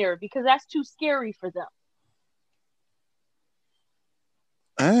in that mirror because that's too scary for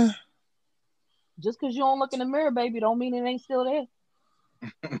them. Just because you don't look in the mirror, baby, don't mean it ain't still there.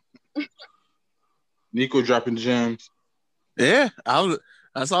 Nico dropping gems. Yeah, I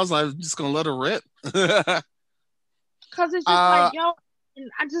was like, just gonna let her rip. Because it's just like, yo, and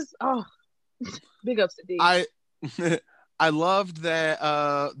I just big ups to D. I loved that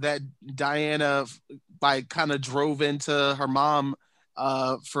that Diana like kind of drove into her mom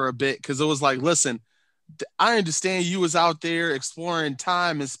for a bit, because it was like, listen, I understand you was out there exploring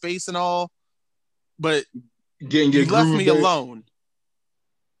time and space and all, but you left me alone.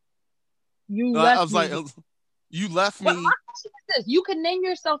 I was like, you left me. My question is this: you can name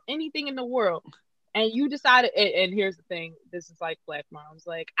yourself anything in the world, and you decided. And here's the thing: this is like Black Mom's.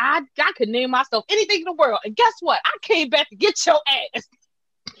 Like, I could name myself anything in the world, and guess what? I came back to get your ass.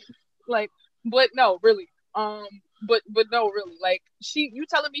 Like, but no, really. But no, really. Like, you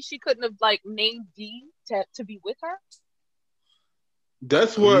telling me she couldn't have like named D to be with her?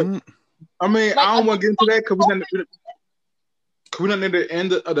 That's what. I mean, like, I don't want to get into that because we're not near the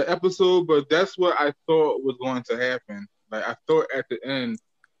end of the episode, but that's what I thought was going to happen. Like, I thought at the end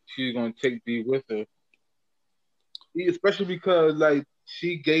she was going to take D with her, especially because like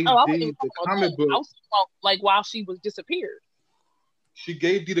she gave D the comic book. I was talking about, like, while she was disappeared. She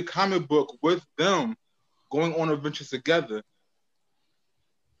gave D the comic book with them going on adventures together.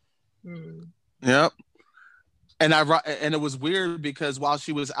 Yep. And it was weird because while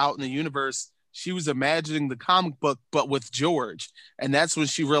she was out in the universe, she was imagining the comic book, but with George, and that's when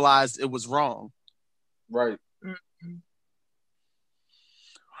she realized it was wrong. Right.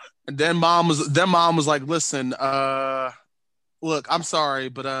 And then mom was like, "Listen, look, I'm sorry,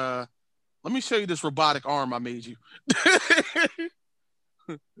 but let me show you this robotic arm I made you."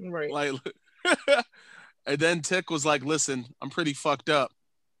 Right. Like, and then Tick was like, "Listen, I'm pretty fucked up.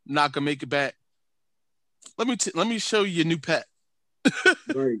 I'm not gonna make it back. Let me show you your new pet."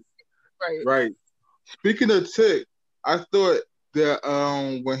 Right. Speaking of Tick, I thought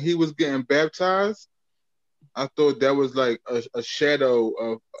that when he was getting baptized, I thought that was like a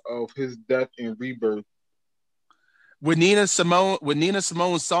shadow of his death and rebirth. With Nina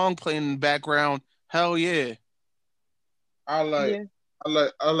Simone's song playing in the background, hell yeah. I like,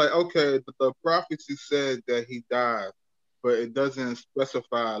 okay, the prophecy said that he died, but it doesn't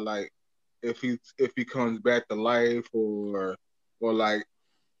specify like if he comes back to life or like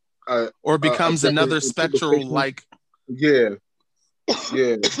or becomes another spectral, like, yeah.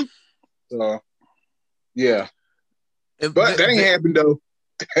 So yeah, but that ain't happened though.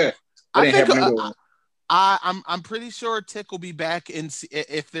 I'm pretty sure Tick will be back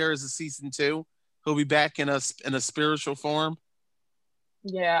if there is a season 2. He'll be back in a spiritual form.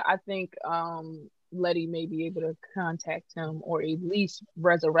 Yeah, I think Letty may be able to contact him or at least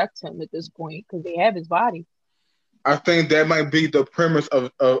resurrect him at this point because they have his body. I think that might be the premise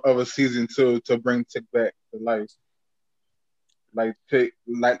of a season 2 to bring Tick back to life. Like Tick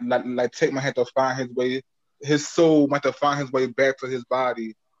might have to find his way. His soul might have to find his way back to his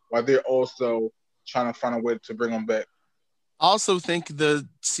body while they're also trying to find a way to bring him back. I also think the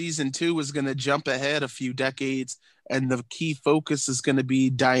season 2 is going to jump ahead a few decades, and the key focus is going to be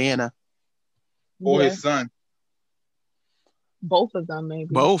Diana or his son. Both of them, maybe.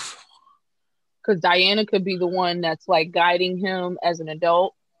 Both. Because Diana could be the one that's like guiding him as an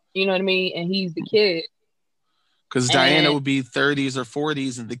adult, you know what I mean? And he's the kid. Because Diana would be 30s or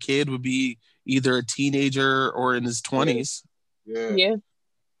 40s, and the kid would be either a teenager or in his 20s. Yeah.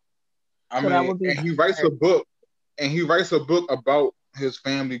 I mean, and he writes a book, about his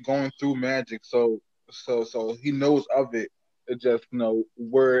family going through magic. So he knows of it. It just,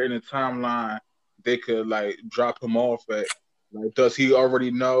 where in the timeline they could like drop him off at. Like, does he already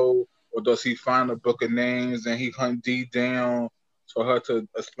know? Or does he find a book of names and he hunt Dee down for her to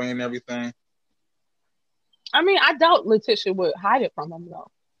explain everything? I mean, I doubt Letitia would hide it from him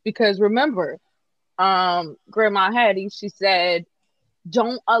though, because remember, Grandma Hattie, she said,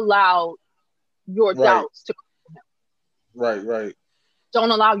 "Don't allow your doubts to cripple him." Right.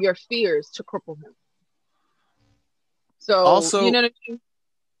 Don't allow your fears to cripple him. So, also, you know what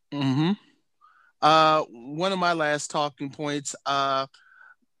I mean? One of my last talking points.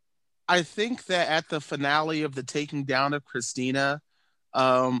 I think that at the finale of the taking down of Christina,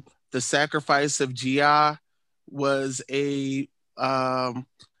 the sacrifice of Gia was I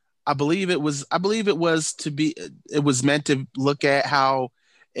believe it was meant to look at how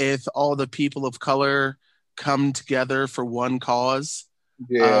if all the people of color come together for one cause,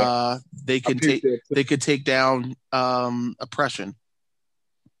 they could take down oppression.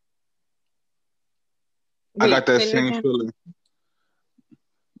 I got that same feeling.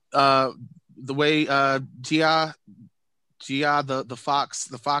 The way Gia, the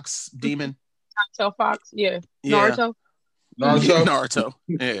fox demon, Naruto fox, yeah. Naruto,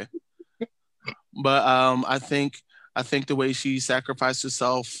 yeah. But I think the way she sacrificed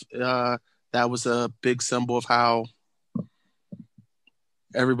herself, that was a big symbol of how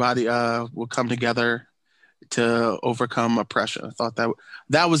everybody will come together to overcome oppression. I thought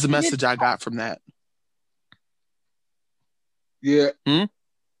that was the message I got from that. Yeah. I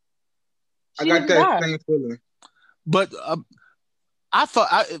got that same feeling. But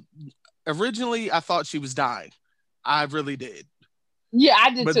originally I thought she was dying. I really did. Yeah, I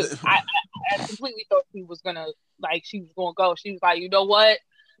did too. I completely thought she was gonna go. She was like, you know what?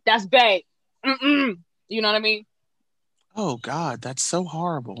 That's bad. You know what I mean? Oh God, that's so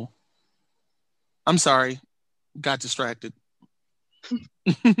horrible. I'm sorry. Got distracted.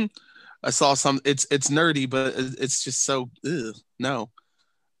 I saw some. It's nerdy, but it's just so no.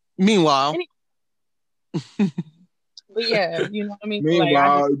 Meanwhile, but yeah, you know what I mean.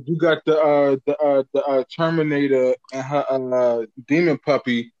 Meanwhile, you got the Terminator and her demon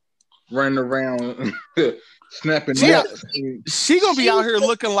puppy running around snapping necks. She gonna be out here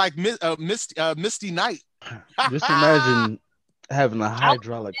looking like Misty Knight. Just imagine having a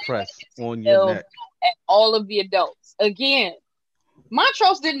hydraulic press on your neck. And all of the adults again.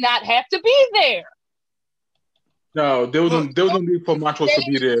 Montrose did not have to be there. No, there was no need for Montrose to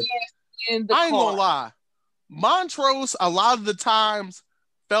be there. I ain't gonna lie. Montrose a lot of the times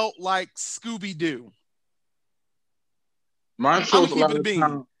felt like Scooby-Doo. Montrose a lot of the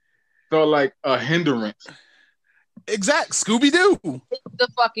time felt like a hindrance. Exact Scooby-Doo. It's the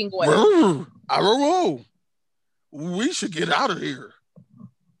fucking way. We should get out of here.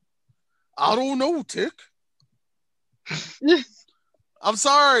 I don't know, Tick. I'm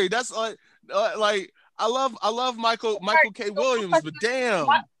sorry. That's like I love Michael K. Williams, but damn.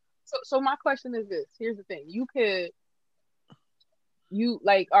 So my question is this. Here's the thing.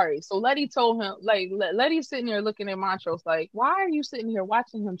 All right, so Letty told him, Letty's sitting there looking at Montrose like, why are you sitting here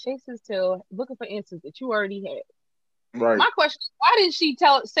watching him chase his tail, looking for answers that you already had? Right. My question is, why didn't she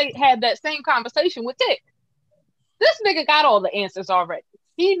have that same conversation with Tick? This nigga got all the answers already.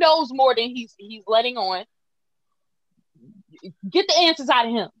 He knows more than he's letting on. Get the answers out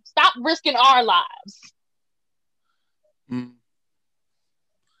of him. Stop risking our lives.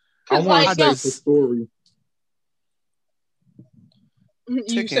 I want to say it's a story.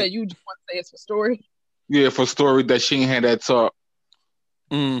 You said you just want to say it's a story? Yeah, for story that she ain't had that talk.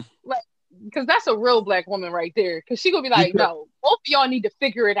 Because that's a real black woman right there. Because she gonna be like, no, both of y'all need to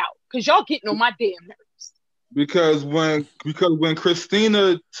figure it out. Because y'all getting on my damn nerves. Because when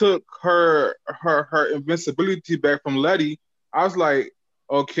Christina took her invincibility back from Letty, I was like,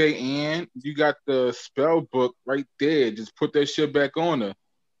 okay, Ann, you got the spell book right there. Just put that shit back on her.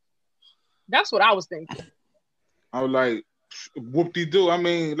 That's what I was thinking. I was like, whoop-de-doo. I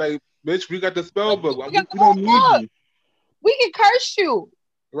mean, like, bitch, we got the spell book. We don't need you. We can curse you.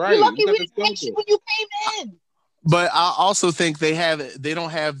 Right. You're lucky we didn't catch you when you came in. But I also think they don't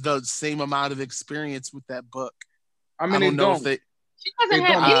have the same amount of experience with that book. I mean, I don't know if they. She doesn't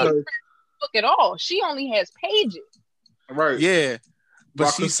have any book at all. She only has pages. Right. Yeah.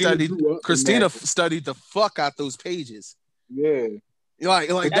 But Christina studied the fuck out those pages. Yeah. Like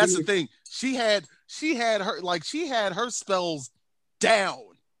that's the thing. She had her spells down.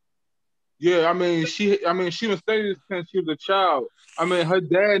 Yeah, I mean she was studying since she was a child. I mean her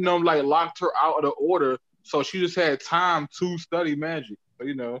dad locked her out of the order, so she just had time to study magic. But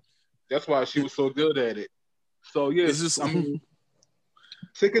that's why she was so good at it. So yeah,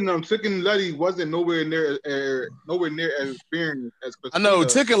 Tick and Letty wasn't nowhere near as experienced as Christina. I know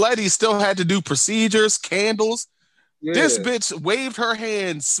Tick and Letty still had to do procedures, candles. Yeah. This bitch waved her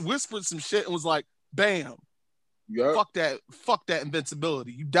hands, whispered some shit, and was like, "Bam, yep. Fuck that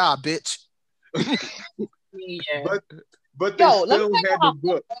invincibility. You die, bitch." Yeah. But they still had the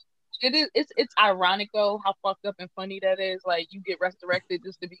book. It's ironic though how fucked up and funny that is. Like you get resurrected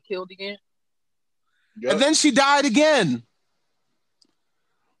just to be killed again. Yep. And then she died again.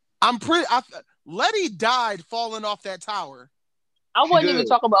 Letty died falling off that tower. I wasn't even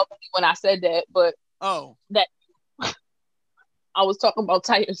talking about when I said that, but that I was talking about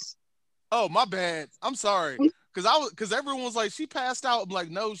Titus. Oh, my bad. I'm sorry. Because everyone was like, she passed out. I'm like,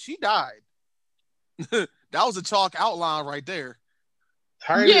 no, she died. That was a chalk outline right there.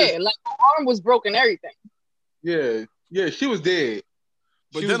 Titus, yeah, like her arm was broken, everything. Yeah, she was dead.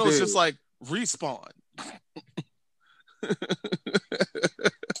 But then it was just like respawn.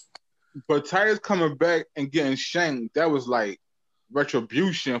 But Titus coming back and getting shanked, that was like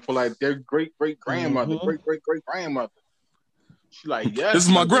retribution for like their great grandmother, great grandmother. She's like, yes. This is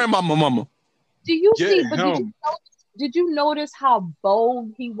my grandmama, mama. Do you see? But did you notice how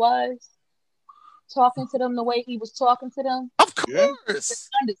bold he was talking to them the way he was talking to them? Of course.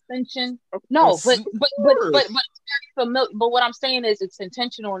 Condescension. No, but it's very familiar. But what I'm saying is, it's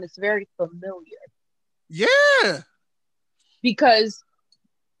intentional and it's very familiar. Yeah. Because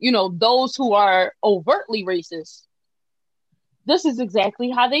those who are overtly racist, this is exactly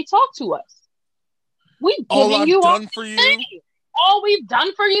how they talk to us. We giving you done for you. all we've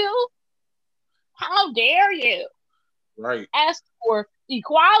done for you? How dare you? Right. Ask for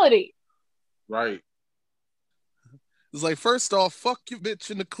equality. Right. It's like, first off, fuck you,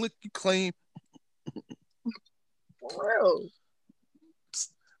 bitch, and the click you claim. For real.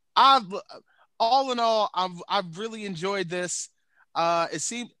 All in all, I've really enjoyed this. It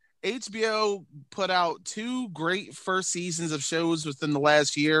seemed HBO put out 2 great first seasons of shows within the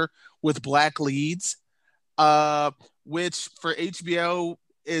last year with black leads, which for HBO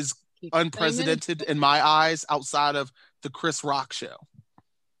is unprecedented in my eyes outside of the Chris Rock show.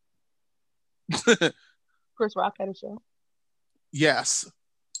 Chris Rock had a show. Yes.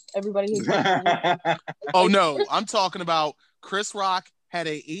 Everybody hates Oh no, I'm talking about Chris Rock had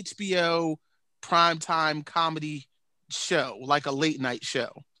a HBO primetime comedy show, like a late night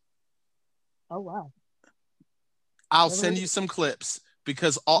show. Oh wow. I'll send you some clips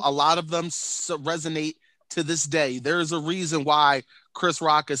because a lot of them resonate to this day. There's a reason why Chris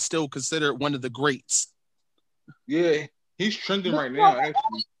Rock is still considered one of the greats. Yeah, he's trending right now.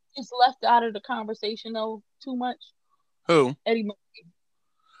 Actually, it's left out of the conversation though too much. Who? Eddie Murphy.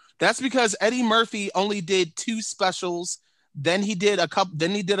 That's because Eddie Murphy only did 2 specials. Then he did a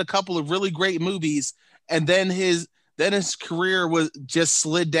couple of really great movies, and then his career was just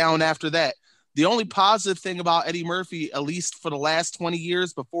slid down after that. The only positive thing about Eddie Murphy, at least for the last 20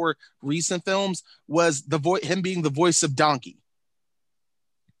 years before recent films, was him being the voice of Donkey.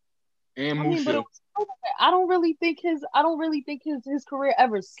 And Musha. I don't really think his career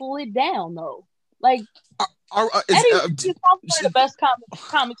ever slid down though. Like Eddie Murphy is probably one of the best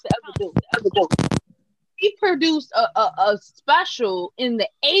comics to ever do. He produced a special in the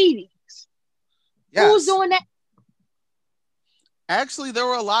 80s. Yes. Who was doing that? Actually, there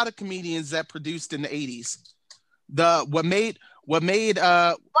were a lot of comedians that produced in the 80s. What made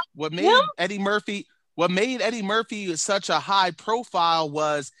Eddie Murphy such a high profile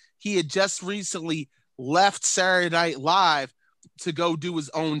was he had just recently left Saturday Night Live to go do his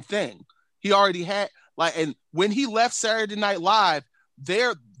own thing. He already had and when he left Saturday Night Live,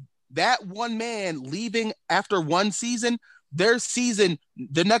 that one man leaving after one season,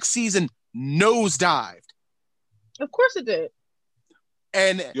 the next season nosedived. Of course it did.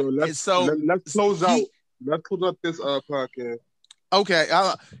 And let's close out. Let's close out this podcast. Okay.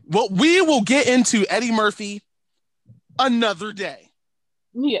 Well, we will get into Eddie Murphy another day.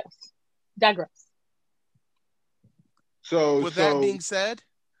 Yes. Digress. So, with that being said,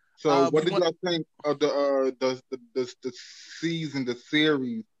 what did y'all think of the season, the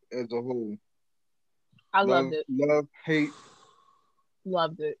series as a whole? I loved it. Love, hate.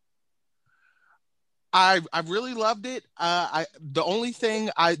 Loved it. I really loved it. The only thing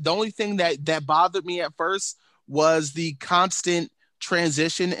that bothered me at first was the constant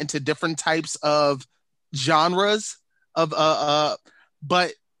transition into different types of genres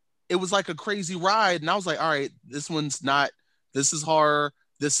but it was like a crazy ride, and I was like, all right, this is horror,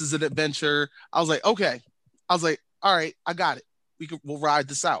 this is an adventure. I was like, okay. I was like, all right, I got it. We'll ride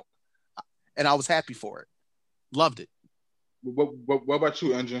this out. And I was happy for it. Loved it. What about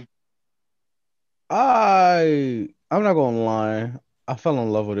you, Engine? I'm not gonna lie. I fell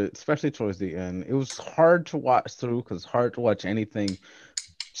in love with it, especially towards the end. It was hard to watch through because it's hard to watch anything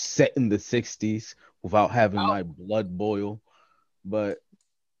set in the 60s without having my blood boil. But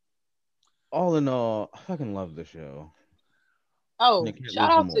all in all, I fucking love the show. Oh, shout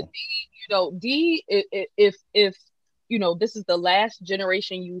out to D. D, if this is the last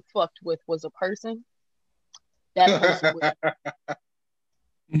generation you fucked with was a person, that person was.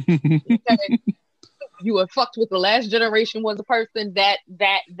 Okay. You were fucked with the last generation was a person, that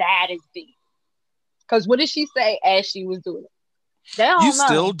is D. Because what did she say as she was doing it? You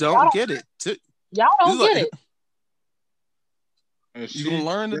still don't get it. Y'all don't get it. And you can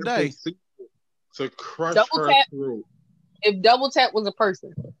learn today. To crush her through. If Double Tap was a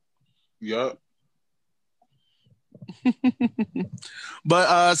person. Yep.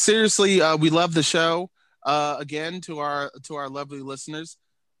 But seriously, we love the show. Again, to our lovely listeners,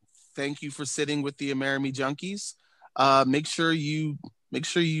 thank you for sitting with the Amerime Junkies. Make sure you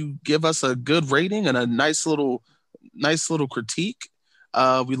give us a good rating and a nice little critique.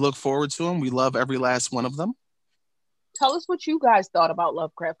 We look forward to them. We love every last one of them. Tell us what you guys thought about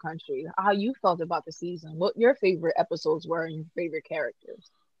Lovecraft Country, how you felt about the season, what your favorite episodes were and your favorite characters.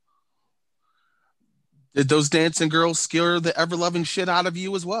 Did those dancing girls scare the ever-loving shit out of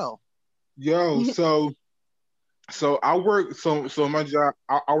you as well? Yo, so I work, so my job,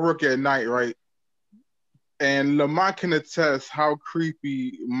 I work at night, right? And Lamont can attest how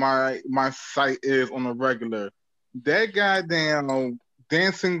creepy my site is on a regular. That goddamn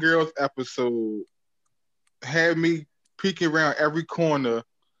dancing girls episode had me peeking around every corner,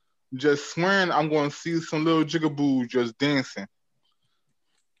 just swearing I'm going to see some little jigaboos just dancing.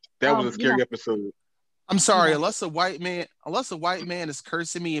 That was a scary episode. I'm sorry, unless a white man is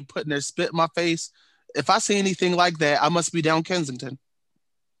cursing me and putting their spit in my face, if I see anything like that, I must be down Kensington.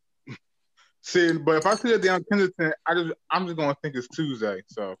 See, but if I see it down Kensington, I'm just gonna think it's Tuesday,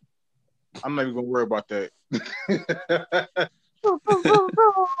 so I'm not even gonna worry about that.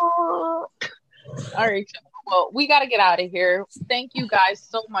 All right. Well, we got to get out of here. Thank you guys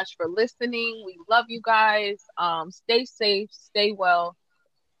so much for listening. We love you guys. Stay safe, stay well,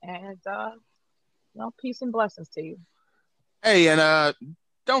 and peace and blessings to you. Hey, and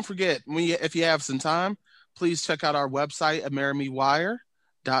don't forget, if you have some time, please check out our website,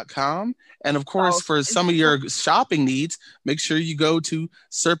 AmerimeWire.com. And of course, for some of your shopping needs, make sure you go to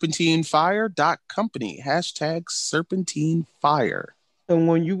serpentinefire.company, #serpentinefire. And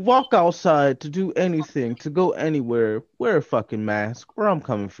when you walk outside to do anything, to go anywhere, wear a fucking mask, or I'm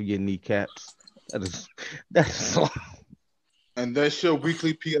coming for your kneecaps. That's all. And that's your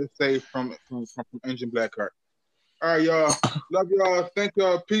weekly PSA from Engine Blackheart. All right, y'all. Love y'all. Thank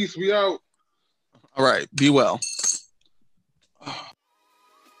y'all. Peace. We out. All right. Be well.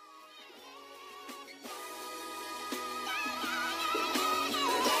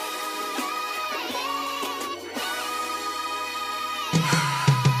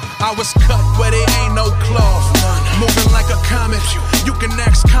 I was cut where there ain't no cloth. Moving like a comet. You can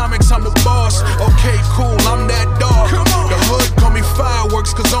ask comics, I'm the boss. Okay, cool, I'm that dog. The hood call me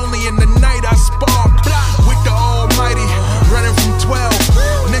fireworks, cause only in the night I spark. With the almighty, running from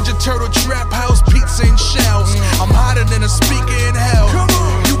 12. Ninja Turtle trap house, pizza and shells. I'm hotter than a speaker in hell.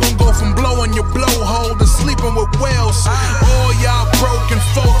 You gon' go from blowing your blowhole to sleeping with whales. All y'all broken,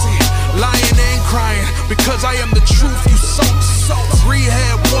 faulty, lying and crying, because I am the truth you salty.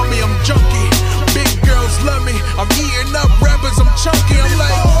 Rehab want me, I'm junkie. Big girls love me, I'm eating up rappers, I'm chunky. I'm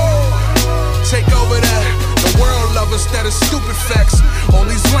like, take over that. The world love us, that is stupid facts. All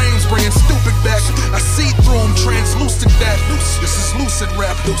these lanes bringing stupid back. I see through them, translucent that. This is lucid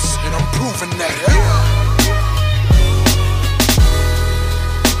rap, and I'm proving that.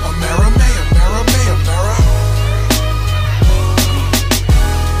 Amerime, Amerime, Amerime.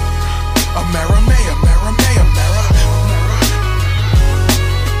 Amerime, Amerime, Amerime.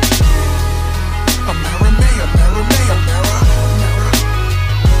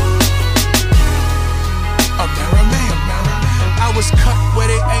 I was cut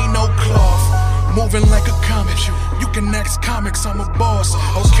where there ain't no cloth. Moving like a comet. You can ask comics, I'm a boss.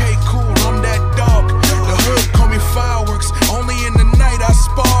 Okay, cool, I'm that dog. The hood call me fireworks. Only in the night I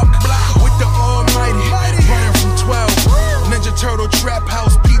spark. With the almighty, running from 12. Ninja Turtle trap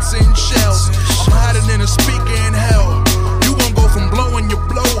house, pizza and shells. I'm hotter than a speaker in hell. You gon' go from blowing your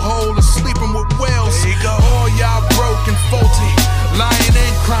blowhole to sleeping with whales. All y'all broken, faulty, lying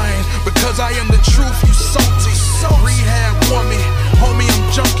and crying, because I am the truth you salty. Rehab want me, homie, I'm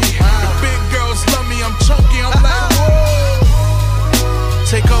junkie. The big girls love me, I'm chunky. I'm like, whoa,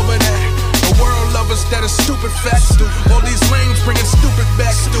 take over that. The world love us, that is stupid facts. All these lanes bringing stupid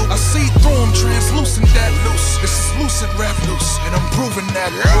back. I see through them, translucent that. This is lucid rap, and I'm proving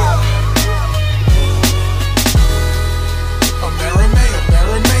that. Amerime,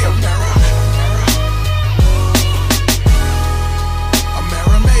 Amerime, Amerime.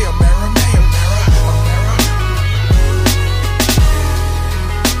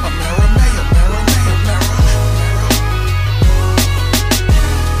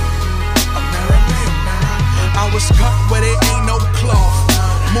 Cut where there ain't no cloth.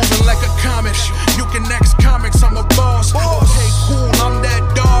 Moving like a comet. You can ask comics, I'm a boss. Okay, cool, I'm that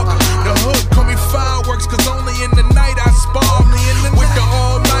dog. The hood call me fireworks, cause only in the night I spark. With the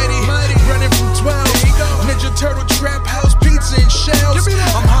almighty, running from 12. Ninja Turtle trap house, pizza and shells.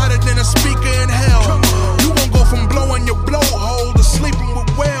 I'm hotter than a speaker in hell. You gon' go from blowing your blowhole to sleeping with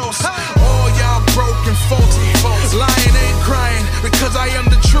whales. All y'all broken, faulty, lying and crying, because I am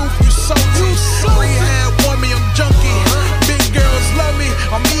the truth you salty. Rehab want me, I'm junkie. Big girls love me,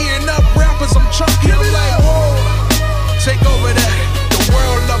 I'm eating up rappers, I'm chunky. I'm like, whoa, take over that. The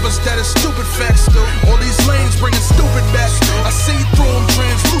world love us, that is stupid facts. All these lanes bringing stupid back. I see through them,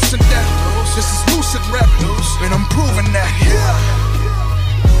 translucent that. This is lucid rap, and I'm proving that.